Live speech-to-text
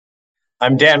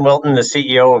I'm Dan Wilton, the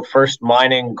CEO of First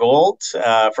Mining Gold.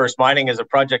 First Mining is a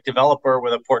project developer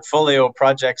with a portfolio of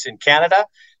projects in Canada,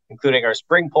 including our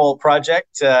Springpole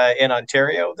project in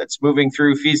Ontario that's moving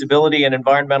through feasibility and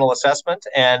environmental assessment,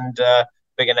 and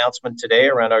big announcement today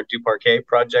around our Duparquet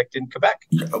project in Quebec.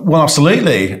 Well,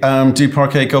 absolutely.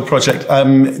 Duparquet Gold Project.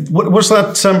 What's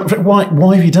that?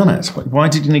 Why have you done it? Why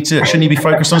did you need to do it? Shouldn't you be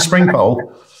focused on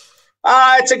Springpole?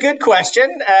 It's a good question,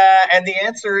 and the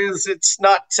answer is it's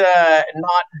not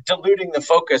diluting the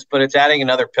focus, but it's adding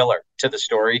another pillar to the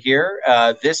story here.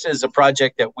 This is a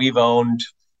project that we've owned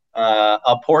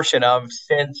a portion of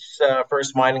since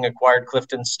First Mining acquired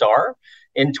Clifton Star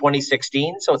in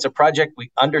 2016. So it's a project we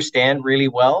understand really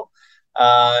well,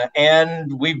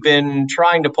 and we've been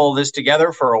trying to pull this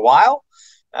together for a while.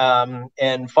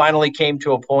 And finally came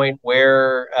to a point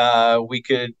where we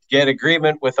could get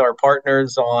agreement with our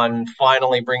partners on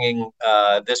finally bringing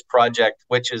this project,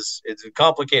 which is it's a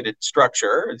complicated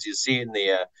structure, as you see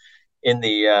in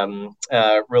the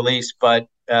release, but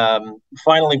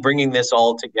finally bringing this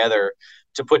all together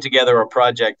to put together a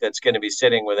project that's going to be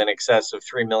sitting with in excess of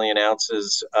 3 million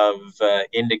ounces of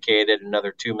indicated,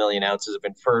 another 2 million ounces of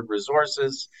inferred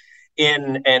resources,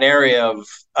 in an area of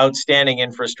outstanding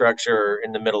infrastructure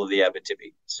in the middle of the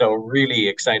Abitibi. So really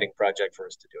exciting project for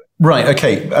us to do it. Right.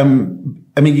 Okay. I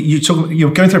mean,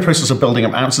 you're going through a process of building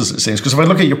up ounces, it seems, because if I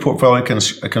look at your portfolio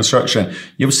construction,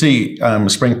 you'll see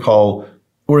Springpole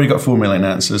already got 4 million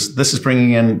ounces. This is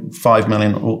bringing in 5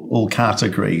 million, all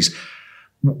categories.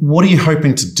 What are you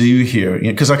hoping to do here?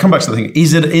 Because I come back to the thing,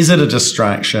 is it a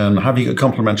distraction? Have you got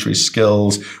complementary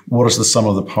skills? What is the sum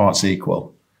of the parts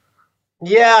equal?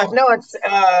 Yeah, no,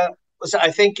 listen, I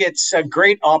think it's a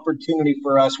great opportunity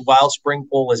for us while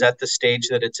Springpole is at the stage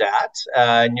that it's at.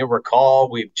 And you'll recall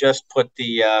we've just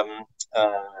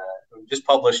just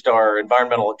published our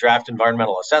draft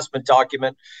environmental assessment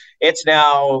document. It's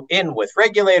now in with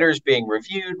regulators being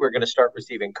reviewed. We're going to start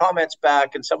receiving comments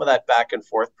back and some of that back and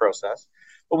forth process.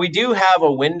 But we do have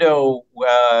a window,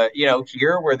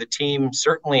 here where the team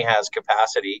certainly has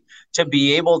capacity to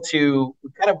be able to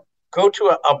kind of go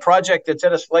to a project that's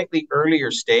at a slightly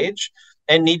earlier stage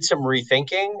and needs some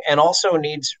rethinking, and also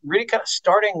needs really kind of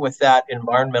starting with that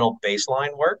environmental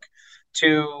baseline work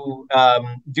to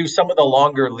do some of the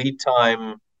longer lead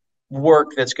time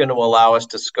work that's going to allow us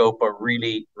to scope a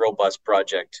really robust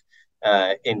project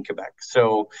in Quebec.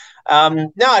 So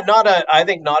I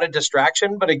think not a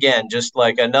distraction, but again, just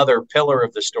like another pillar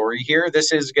of the story here.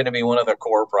 This is going to be one of the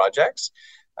core projects.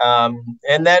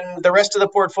 And then the rest of the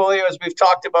portfolio, as we've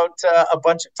talked about a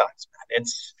bunch of times,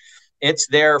 it's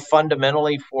there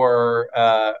fundamentally for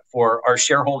our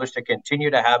shareholders to continue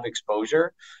to have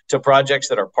exposure to projects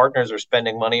that our partners are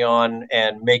spending money on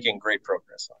and making great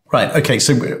progress on. Right. Okay.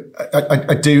 So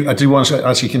I do want to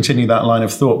actually continue that line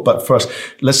of thought, but first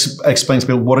let's explain to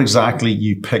people what exactly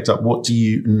you picked up. What do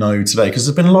you know today? Because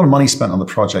there's been a lot of money spent on the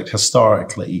project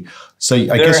historically. So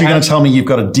I guess you're going to tell me you've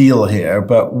got a deal here,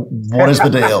 but what is the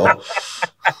deal?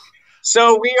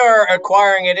 So we are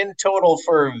acquiring it in total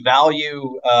for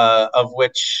value of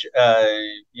which,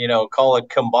 call it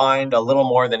combined a little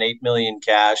more than 8 million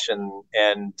cash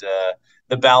and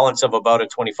the balance of about a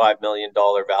 $25 million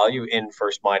value in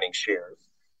First Mining shares.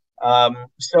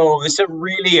 So it's a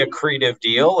really accretive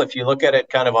deal. If you look at it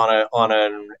kind of on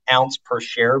an ounce per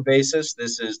share basis,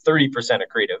 this is 30%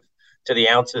 accretive to the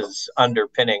ounces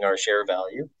underpinning our share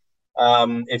value.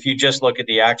 If you just look at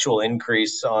the actual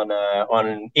increase on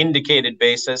an indicated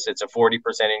basis, it's a 40%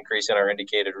 increase in our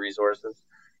indicated resources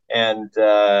and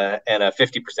a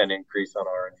 50% increase on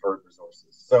our inferred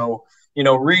resources. So,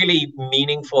 really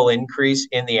meaningful increase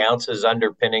in the ounces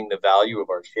underpinning the value of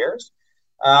our shares.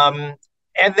 And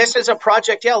this is a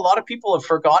project, a lot of people have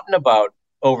forgotten about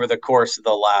over the course of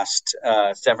the last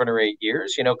 7 or 8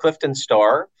 years. Clifton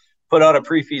Star put out a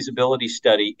pre-feasibility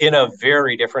study in a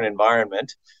very different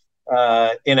environment.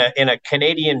 In a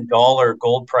Canadian dollar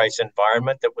gold price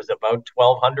environment that was about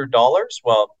 $1,200.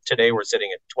 Well, today we're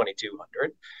sitting at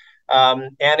 $2,200,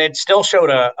 and it still showed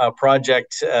a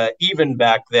project even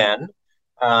back then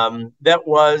that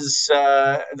was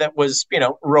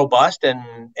robust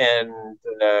and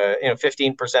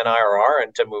 15% IRR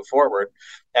and to move forward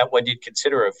at what you'd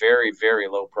consider a very, very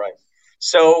low price.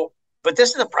 So, but this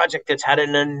is a project that's had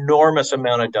an enormous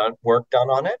amount of work done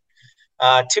on it.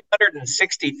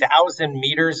 260,000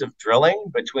 meters of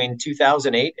drilling between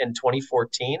 2008 and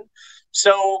 2014.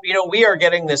 So, we are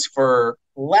getting this for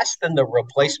far less than the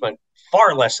replacement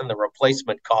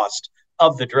cost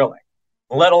of the drilling,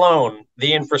 let alone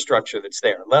the infrastructure that's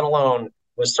there, let alone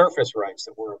the surface rights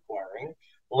that we're acquiring,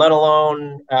 let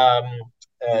alone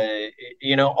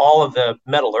all of the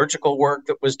metallurgical work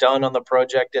that was done on the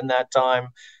project in that time,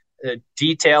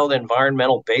 detailed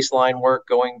environmental baseline work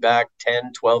going back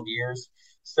 10, 12 years.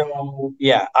 So,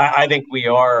 yeah, I think we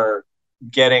are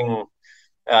getting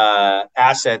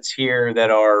assets here that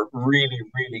are really,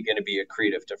 really going to be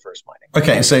accretive to First Mining.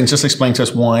 Okay, so just explain to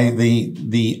us why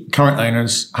the current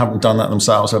owners haven't done that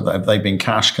themselves. Have they been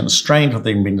cash constrained? Have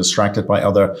they been distracted by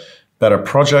other better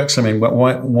projects? I mean,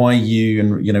 why you,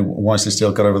 and why has this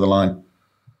deal got over the line?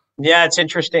 Yeah, it's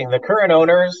interesting. The current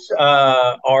owners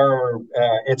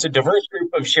it's a diverse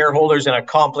group of shareholders and a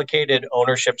complicated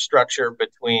ownership structure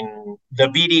between the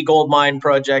BD Gold Mine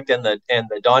project and the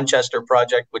Donchester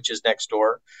project, which is next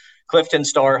door. Clifton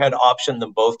Star had optioned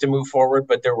them both to move forward,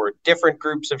 but there were different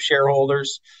groups of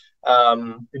shareholders,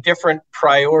 different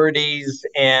priorities,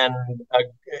 and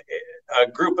a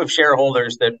group of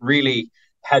shareholders that really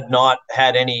had not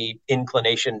had any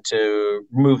inclination to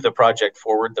move the project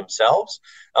forward themselves.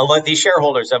 These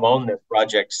shareholders have owned this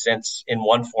project in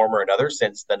one form or another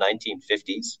since the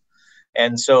 1950s.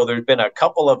 And so there's been a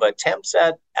couple of attempts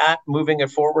at moving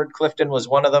it forward. Clifton was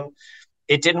one of them.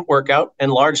 It didn't work out,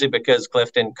 and largely because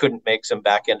Clifton couldn't make some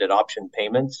back-ended option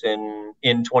payments in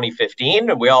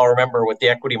 2015. And we all remember what the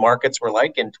equity markets were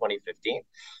like in 2015.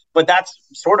 But that's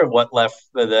sort of what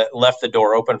left the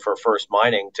door open for First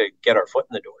Mining to get our foot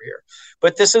in the door here.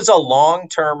 But this is a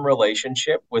long-term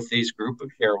relationship with these group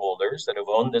of shareholders that have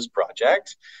owned this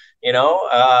project.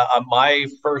 My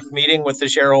first meeting with the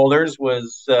shareholders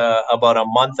was about a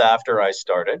month after I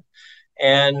started.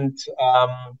 And,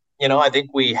 I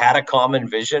think we had a common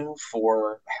vision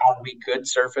for how we could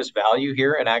surface value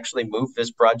here and actually move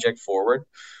this project forward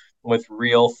with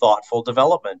real thoughtful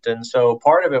development. And so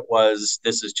part of it was,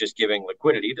 this is just giving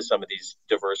liquidity to some of these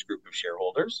diverse group of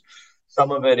shareholders.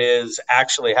 Some of it is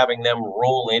actually having them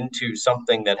roll into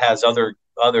something that has other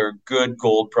good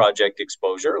gold project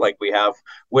exposure, like we have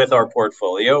with our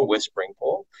portfolio with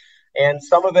Springpole. And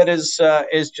some of it is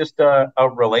just a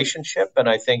relationship, and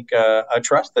I think a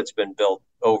trust that's been built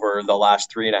over the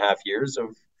last 3.5 years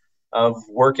of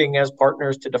working as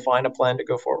partners to define a plan to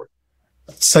go forward.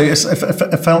 So it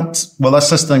felt, well, that's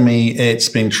just telling me it's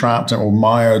been trapped or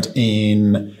mired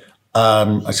in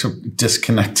a sort of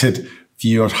disconnected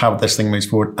view of how this thing moves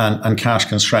forward and cash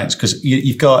constraints, because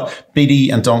you've got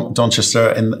BD and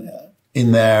Donchester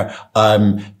in there,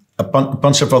 a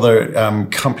bunch of other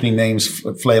company names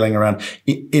flailing around.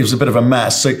 It was a bit of a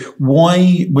mess. So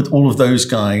why would all of those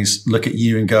guys look at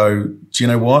you and go, do you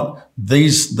know what?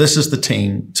 This is the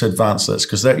team to advance this,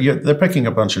 because they're picking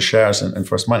a bunch of shares in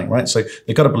First Mining, right? So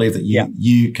they've got to believe that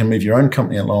you can move your own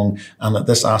company along and that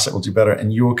this asset will do better in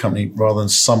your company rather than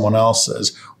someone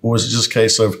else's. Or is it just a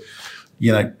case of,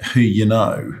 who you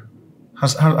know?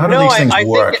 How do these things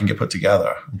work and get put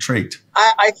together? I'm intrigued.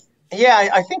 I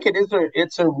think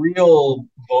it's a real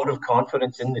vote of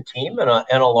confidence in the team, and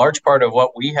a large part of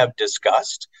what we have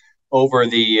discussed over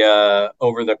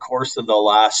the course of the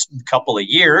last couple of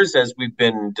years, as we've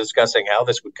been discussing how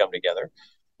this would come together.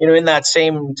 In that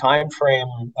same time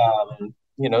frame,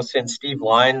 since Steve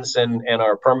Lines and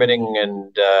our permitting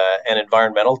and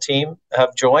environmental team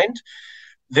have joined,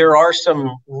 there are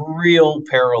some real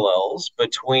parallels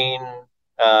between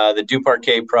the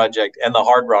Duparquet project and the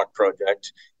Hard Rock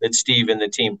project that Steve and the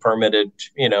team permitted,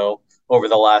 over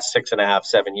the last 6.5,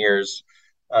 7 years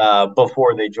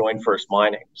before they joined First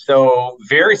Mining. So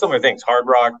very similar things. Hard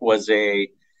Rock was a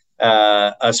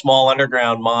small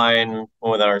underground mine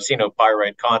with an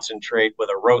arsenopyrite concentrate with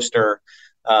a roaster,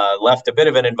 left a bit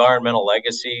of an environmental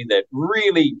legacy that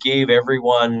really gave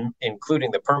everyone,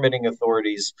 including the permitting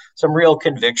authorities, some real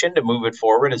conviction to move it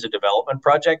forward as a development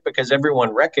project, because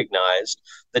everyone recognized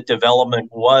that development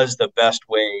was the best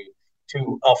way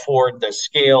to afford the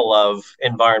scale of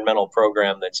environmental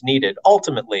program that's needed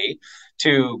ultimately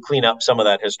to clean up some of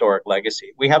that historic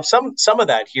legacy. We have some of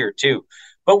that here too,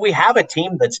 but we have a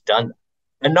team that's done that.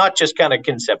 And not just kind of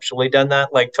conceptually done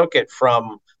that, like took it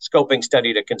from scoping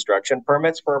study to construction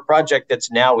permits for a project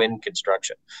that's now in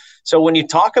construction. So when you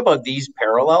talk about these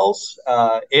parallels,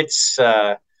 it's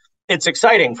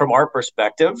exciting from our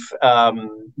perspective,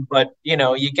 but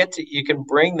you can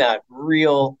bring that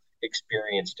real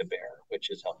experience to bear, which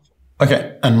is helpful.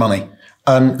 Okay, and money.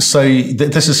 So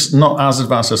this is not as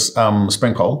advanced as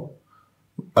Springpole.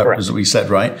 As we said,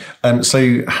 right?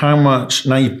 So how much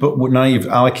now you've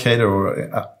allocated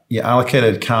you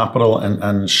allocated capital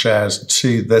and shares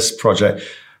to this project?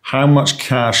 How much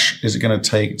cash is it going to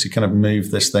take to kind of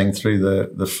move this thing through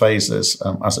the phases,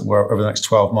 as it were, over the next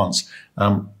 12 months?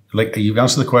 You've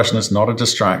answered the question. It's not a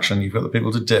distraction. You've got the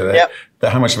people to do it. Yep.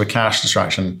 But how much of a cash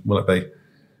distraction will it be?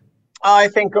 I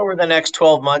think over the next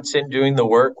 12 months in doing the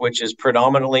work, which is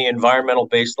predominantly environmental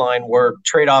baseline work,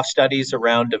 trade-off studies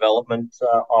around development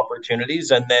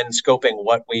opportunities, and then scoping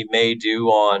what we may do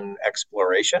on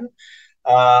exploration.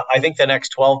 I think the next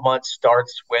 12 months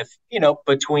starts with,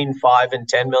 between $5 and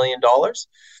 $10 million.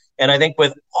 And I think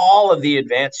with all of the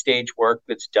advanced stage work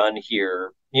that's done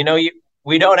here,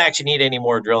 we don't actually need any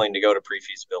more drilling to go to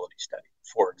pre-feasibility study,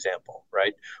 for example,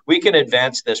 right? We can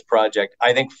advance this project,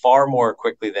 I think, far more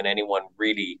quickly than anyone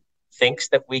really thinks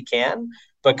that we can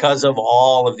because of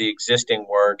all of the existing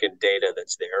work and data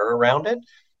that's there around it.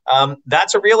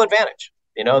 That's a real advantage.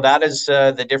 That is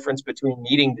the difference between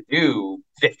needing to do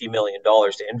 $50 million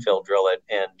to infill drill it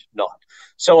and not.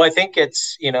 So I think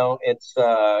it's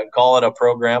call it a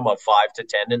program of 5 to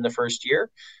 10 in the first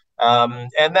year.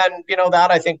 And then,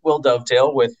 that I think will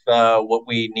dovetail with what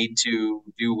we need to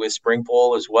do with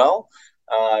Springpole as well,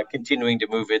 continuing to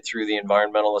move it through the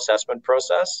environmental assessment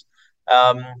process.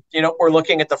 We're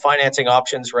looking at the financing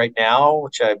options right now,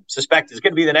 which I suspect is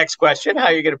going to be the next question, how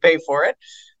you're going to pay for it.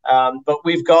 But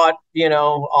we've got,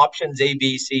 options A,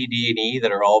 B, C, D, and E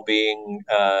that are all being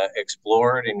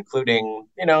explored, including,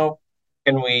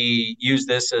 can we use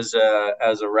this as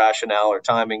a rationale or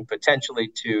timing potentially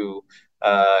to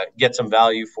get some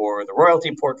value for the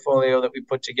royalty portfolio that we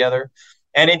put together.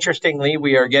 And interestingly,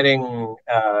 we are getting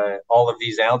all of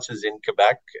these ounces in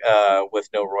Quebec with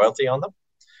no royalty on them,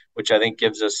 which I think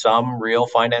gives us some real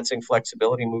financing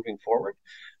flexibility moving forward.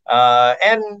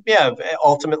 And yeah,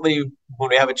 ultimately, when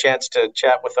we have a chance to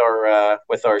chat with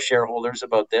our shareholders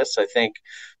about this, I think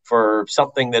for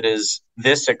something that is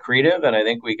this accretive, and I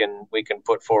think we can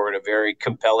put forward a very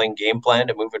compelling game plan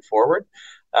to move it forward.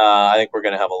 I think we're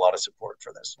going to have a lot of support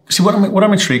for this. See, what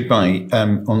I'm intrigued by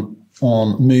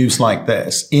on moves like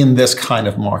this in this kind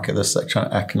of market, this kind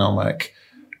of economic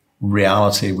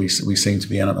reality we seem to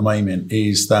be in at the moment,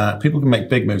 is that people can make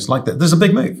big moves like that. There's a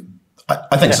big move.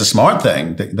 I think it's a smart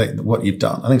thing what you've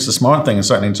done. I think it's a smart thing, and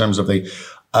certainly in terms of the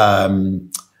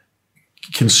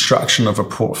construction of a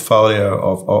portfolio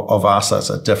of assets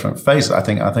at different phases. I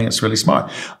think it's really smart.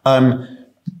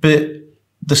 But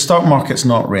the stock market's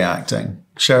not reacting.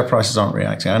 Share prices aren't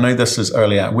reacting. I know this is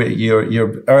early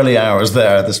your early hours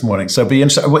there this morning. So be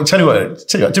interested. Tell you what,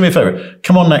 do me a favor.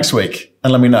 Come on next week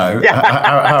and let me know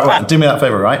how it went. Do me that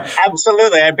favor, right?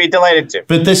 Absolutely. I'd be delighted to.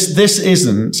 But this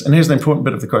isn't, and here's the important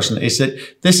bit of the question, is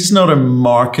that this is not a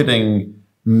marketing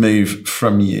move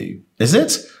from you, is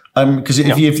it? Because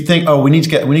if you think, we need to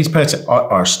pay attention.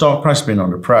 Our stock price has been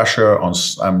under pressure on,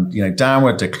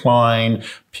 downward decline.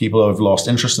 People have lost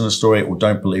interest in the story or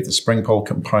don't believe the Springpole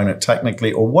component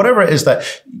technically, or whatever it is that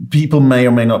people may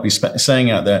or may not be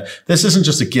saying out there. This isn't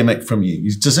just a gimmick from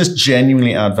you. Does this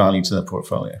genuinely add value to the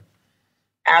portfolio?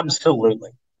 Absolutely.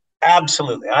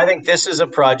 Absolutely. I think this is a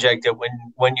project that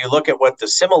when you look at what the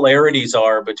similarities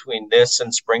are between this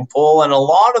and Springpole and a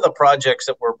lot of the projects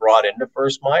that were brought into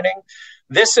First Mining,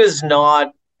 this is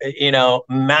not,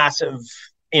 massive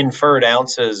inferred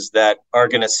ounces that are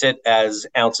going to sit as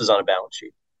ounces on a balance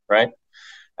sheet, right?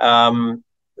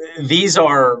 These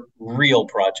are real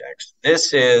projects.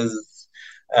 This is,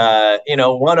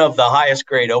 one of the highest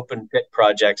grade open pit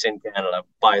projects in Canada,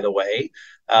 by the way.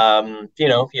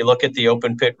 You look at the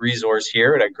open pit resource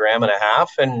here at 1.5 grams,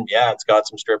 and yeah, it's got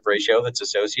some strip ratio that's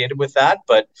associated with that.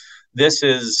 But this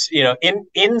is,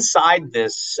 inside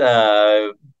this,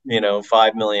 5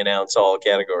 million ounce all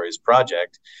categories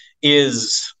project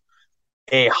is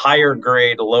a higher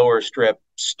grade, lower strip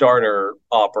starter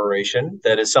operation.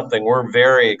 That is something we're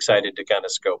very excited to kind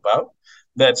of scope out.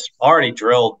 That's already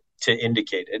drilled to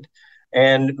indicated,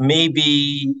 and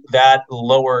maybe that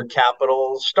lower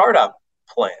capital startup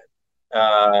plan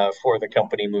for the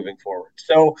company moving forward.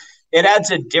 So it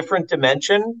adds a different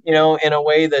dimension, in a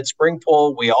way that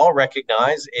Springpole we all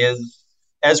recognize is,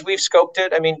 as we've scoped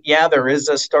it. I mean, yeah, there is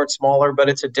a start smaller, but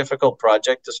it's a difficult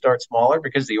project to start smaller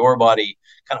because the ore body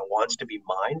kind of wants to be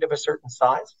mined of a certain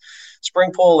size.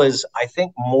 Springpole is, I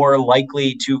think, more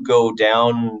likely to go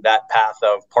down that path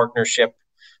of partnership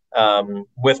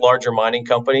with larger mining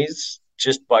companies,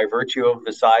 just by virtue of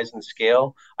the size and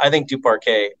scale. I think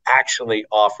Duparquet actually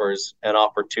offers an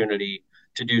opportunity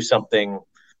to do something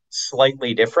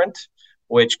slightly different,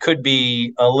 which could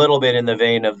be a little bit in the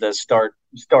vein of the start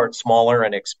smaller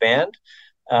and expand.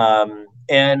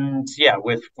 And yeah,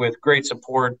 with great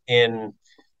support in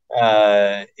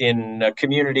a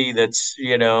community that's,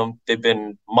 they've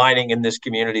been mining in this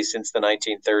community since the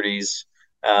 1930s.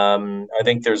 I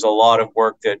think there's a lot of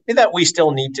work that we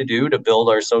still need to do to build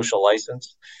our social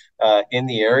license in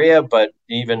the area, but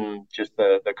even just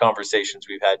the conversations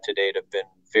we've had to date have been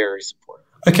very supportive.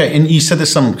 Okay, and you said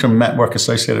there's some kind of network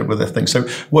associated with the thing. So,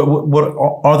 what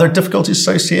are there difficulties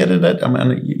associated with it? I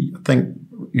mean, I think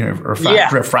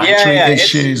refractory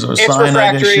issues or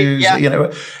cyanide issues.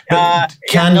 Yeah. But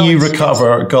can you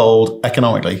recover gold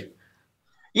economically?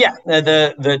 Yeah,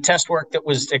 the test work that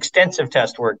was extensive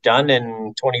test work done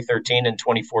in 2013 and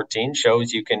 2014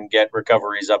 shows you can get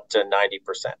recoveries up to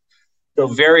 90%. So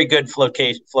very good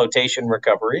flotation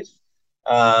recoveries.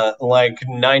 Like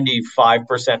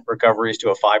 95% recoveries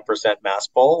to a 5% mass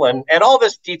pull. And all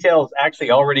this detail is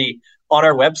actually already on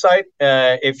our website.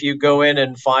 If you go in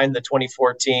and find the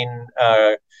 2014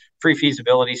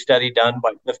 pre-feasibility study done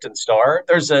by Clifton Star,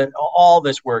 all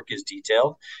this work is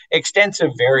detailed.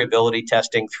 Extensive variability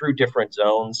testing through different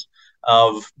zones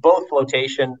of both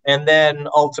flotation, and then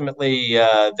ultimately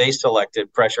they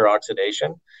selected pressure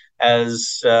oxidation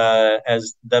as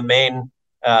the main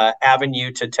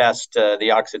avenue to test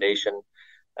the oxidation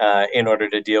in order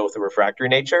to deal with the refractory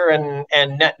nature, and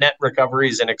net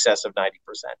recoveries in excess of 90%.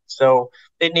 So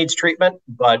it needs treatment,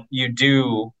 but you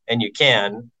do and you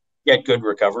can get good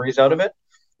recoveries out of it.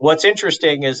 What's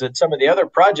interesting is that some of the other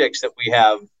projects that we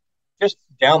have just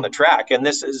down the track, and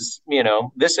this is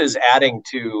adding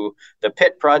to the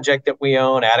Pitt project that we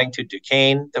own, adding to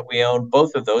Duquesne that we own.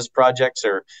 Both of those projects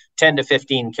are 10 to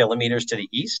 15 kilometers to the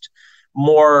east.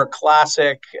 More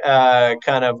classic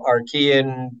kind of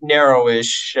Archean,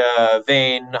 narrowish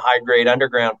vein, high-grade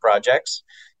underground projects.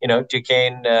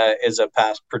 Duquesne is a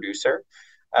past producer.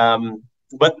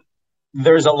 But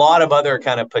there's a lot of other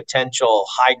kind of potential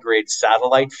high-grade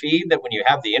satellite feed that, when you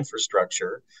have the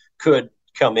infrastructure, could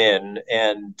come in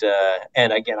and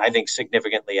again, I think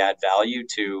significantly add value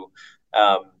to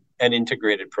an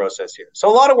integrated process here.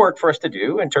 So a lot of work for us to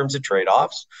do in terms of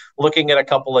trade-offs, looking at a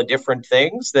couple of different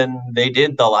things than they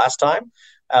did the last time.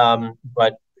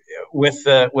 But with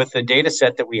the data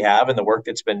set that we have and the work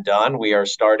that's been done, we are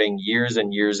starting years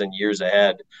and years and years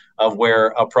ahead of where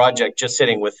a project just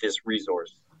sitting with this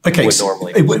resource would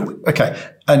normally be. Okay.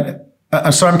 And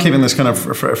I'm sorry I'm keeping this kind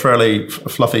of fairly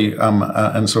fluffy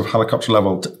and sort of helicopter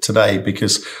level today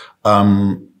because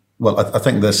I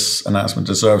think this announcement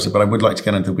deserves it, but I would like to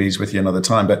get into the weeds with you another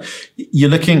time. But you're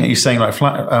saying like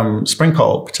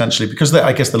Springpole potentially, because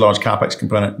I guess the large capex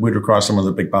component would require some of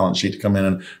the big balance sheet to come in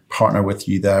and partner with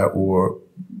you there, or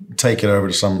take it over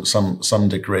to some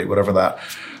degree, whatever that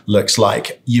looks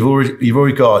like. You've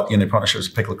already got partnerships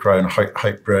with Pickle Crow and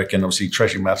Houtbrook, and obviously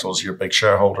Treasury Metals, you're a big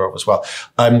shareholder of as well.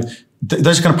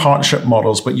 Those are kind of partnership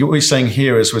models, but what you're saying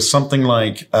here is with something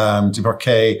like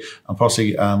Duparquet and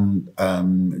possibly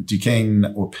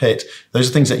Duquesne or Pitt, those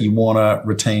are things that you want to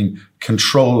retain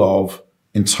control of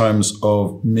in terms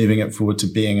of moving it forward to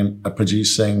being a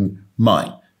producing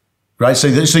mine, right? So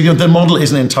the model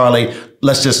isn't entirely,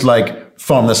 let's just like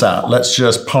farm this out, let's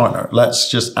just partner, let's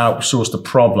just outsource the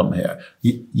problem here.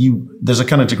 There's a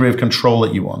kind of degree of control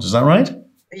that you want, is that right?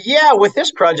 Yeah, with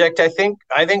this project, I think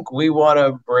we want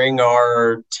to bring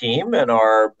our team and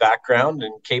our background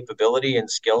and capability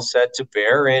and skill set to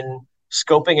bear in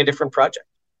scoping a different project,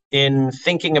 in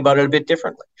thinking about it a bit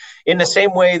differently, in the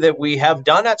same way that we have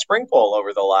done at Springpole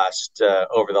over the last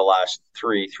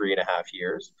 3.5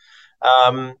 years.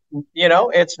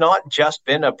 It's not just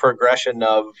been a progression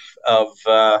of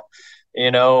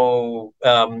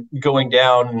going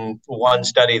down one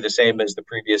study the same as the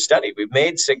previous study. We've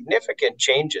made significant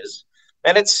changes,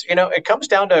 and it comes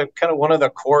down to kind of one of the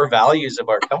core values of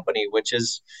our company, which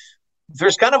is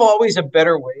there's kind of always a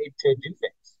better way to do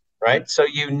things, right? So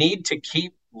you need to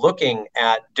keep looking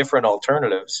at different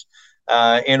alternatives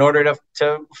in order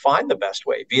to find the best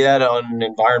way, be that on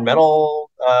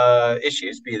environmental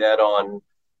issues, be that on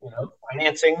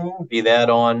financing, be that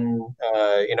on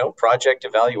project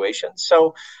evaluation.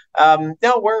 So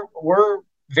no, we're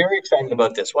very excited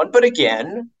about this one. But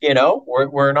again,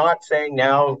 we're not saying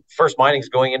now First Mining is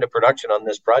going into production on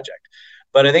this project.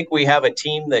 But I think we have a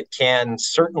team that can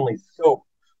certainly scope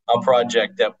a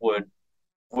project that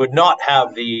would not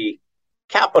have the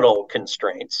capital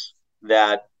constraints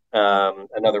that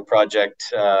another project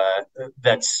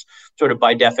that's sort of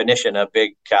by definition a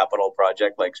big capital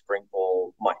project like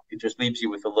Springpole might. It just leaves you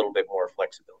with a little bit more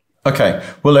flexibility. Okay.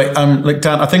 Well, look,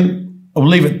 Dan, I think I'll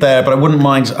leave it there, but I wouldn't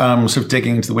mind sort of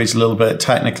digging into the weeds a little bit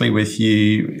technically with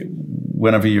you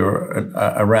whenever you're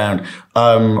around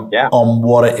on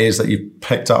what it is that you've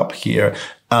picked up here.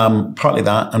 Partly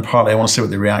that, and partly I want to see what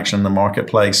the reaction in the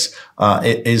marketplace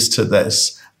is to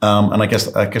this. And I guess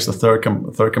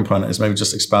the third component is maybe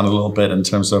just expand a little bit in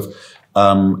terms of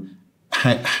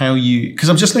how you, because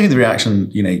I'm just looking at the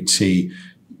reaction, to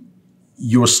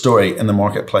your story in the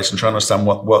marketplace and trying to understand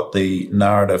what the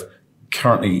narrative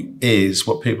currently is,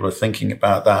 what people are thinking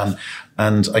about that,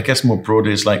 And I guess more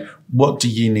broadly is like, what do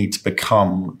you need to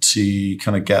become to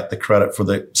kind of get the credit for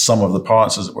the sum of the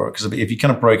parts, as it were? Because if you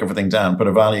kind of break everything down, put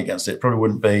a value against it, it probably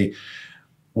wouldn't be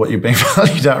what you're being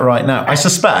valued at right now. I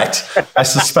suspect. I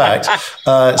suspect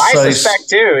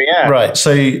too. Yeah. Right.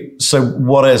 So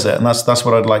what is it? And that's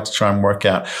what I'd like to try and work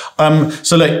out.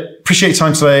 So look, appreciate your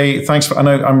time today. Thanks for, I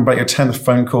know I'm about your 10th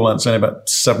phone call and it's only about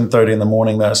 7:30 in the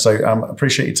morning there. So,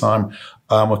 appreciate your time.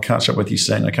 We'll catch up with you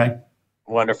soon. Okay.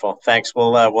 Wonderful. Thanks.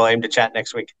 We'll aim to chat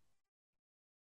next week.